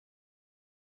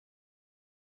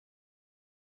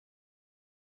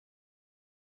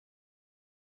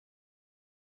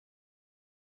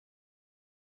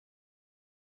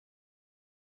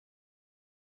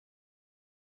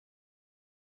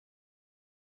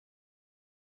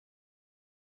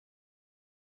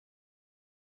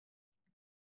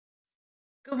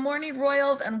Good morning,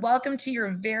 Royals, and welcome to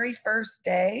your very first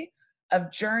day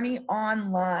of Journey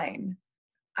Online.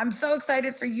 I'm so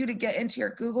excited for you to get into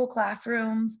your Google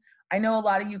Classrooms. I know a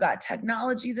lot of you got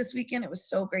technology this weekend. It was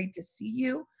so great to see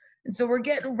you. And so we're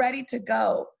getting ready to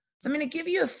go. So I'm going to give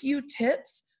you a few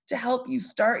tips to help you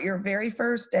start your very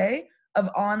first day of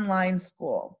online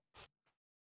school.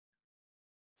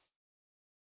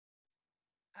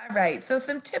 All right, so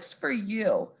some tips for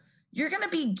you. You're going to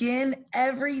begin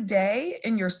every day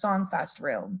in your Songfest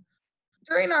room.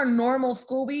 During our normal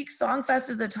school week, Songfest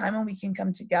is a time when we can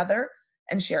come together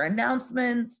and share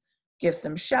announcements, give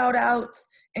some shout outs,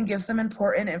 and give some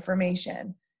important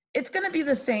information. It's going to be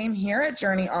the same here at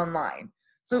Journey Online.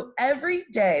 So every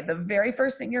day, the very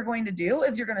first thing you're going to do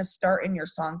is you're going to start in your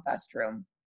Songfest room.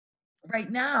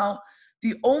 Right now,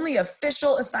 the only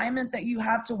official assignment that you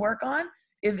have to work on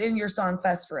is in your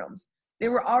Songfest rooms. They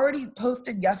were already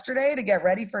posted yesterday to get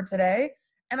ready for today,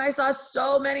 and I saw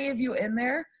so many of you in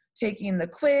there taking the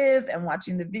quiz and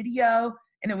watching the video,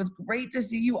 and it was great to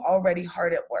see you already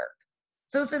hard at work.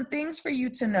 So some things for you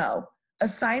to know.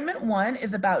 Assignment 1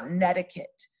 is about netiquette.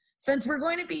 Since we're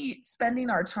going to be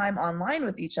spending our time online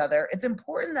with each other, it's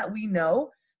important that we know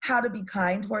how to be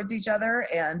kind towards each other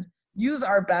and use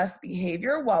our best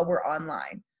behavior while we're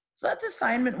online. So that's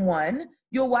assignment 1.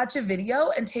 You'll watch a video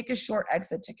and take a short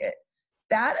exit ticket.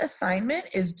 That assignment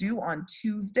is due on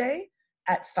Tuesday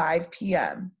at 5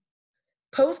 p.m.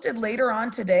 Posted later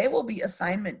on today will be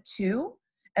assignment 2,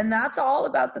 and that's all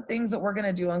about the things that we're going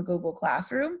to do on Google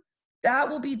Classroom. That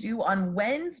will be due on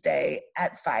Wednesday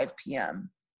at 5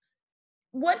 p.m.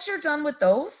 Once you're done with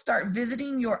those, start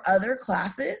visiting your other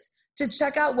classes to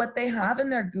check out what they have in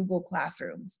their Google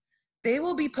Classrooms. They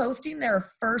will be posting their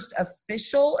first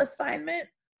official assignment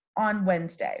on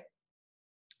Wednesday.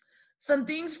 Some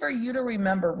things for you to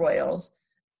remember, Royals.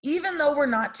 Even though we're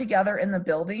not together in the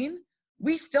building,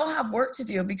 we still have work to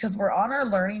do because we're on our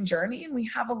learning journey and we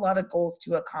have a lot of goals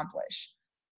to accomplish.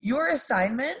 Your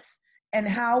assignments and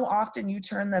how often you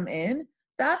turn them in,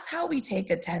 that's how we take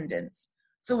attendance.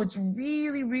 So it's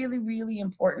really, really, really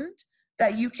important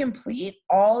that you complete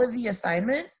all of the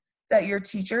assignments that your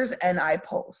teachers and I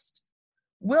post.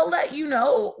 We'll let you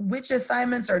know which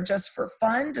assignments are just for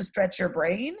fun to stretch your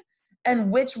brain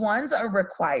and which ones are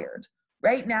required.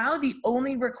 Right now, the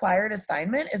only required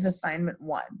assignment is assignment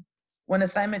 1. When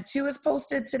assignment 2 is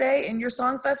posted today in your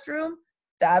Songfest room,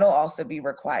 that'll also be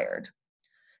required.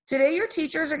 Today, your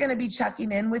teachers are going to be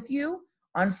checking in with you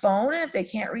on phone, and if they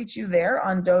can't reach you there,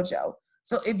 on Dojo.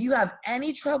 So if you have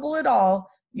any trouble at all,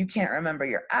 you can't remember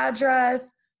your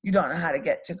address, you don't know how to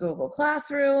get to Google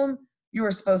Classroom, you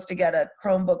were supposed to get a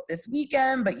Chromebook this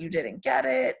weekend, but you didn't get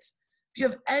it. If you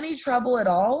have any trouble at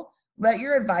all, let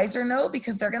your advisor know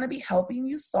because they're going to be helping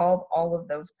you solve all of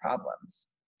those problems.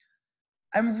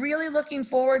 I'm really looking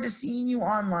forward to seeing you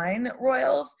online,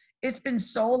 Royals. It's been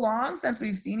so long since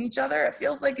we've seen each other. It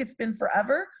feels like it's been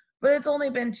forever, but it's only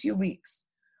been 2 weeks.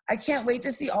 I can't wait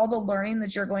to see all the learning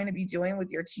that you're going to be doing with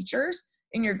your teachers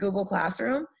in your Google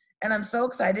Classroom, and I'm so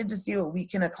excited to see what we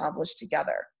can accomplish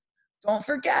together. Don't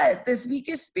forget, this week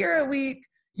is Spirit Week.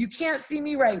 You can't see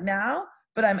me right now,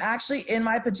 but I'm actually in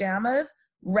my pajamas,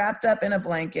 wrapped up in a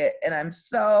blanket, and I'm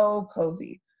so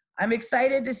cozy. I'm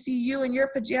excited to see you in your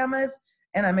pajamas,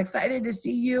 and I'm excited to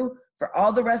see you for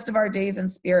all the rest of our days in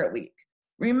Spirit Week.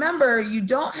 Remember, you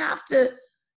don't have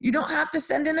to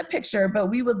send in a picture,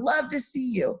 but we would love to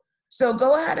see you. So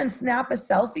go ahead and snap a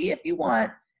selfie if you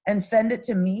want and send it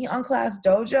to me on Class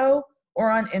Dojo or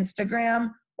on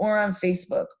Instagram or on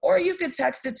Facebook. Or you could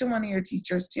text it to one of your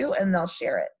teachers too, and they'll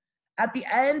share it. At the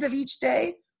end of each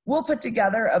day, we'll put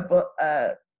together a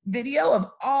video of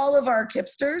all of our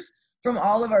Kipsters from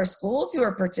all of our schools who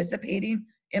are participating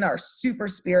in our Super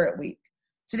Spirit Week.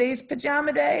 Today's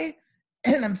pajama day,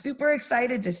 and I'm super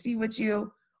excited to see what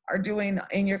you are doing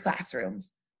in your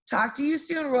classrooms. Talk to you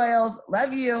soon, Royals.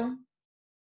 Love you.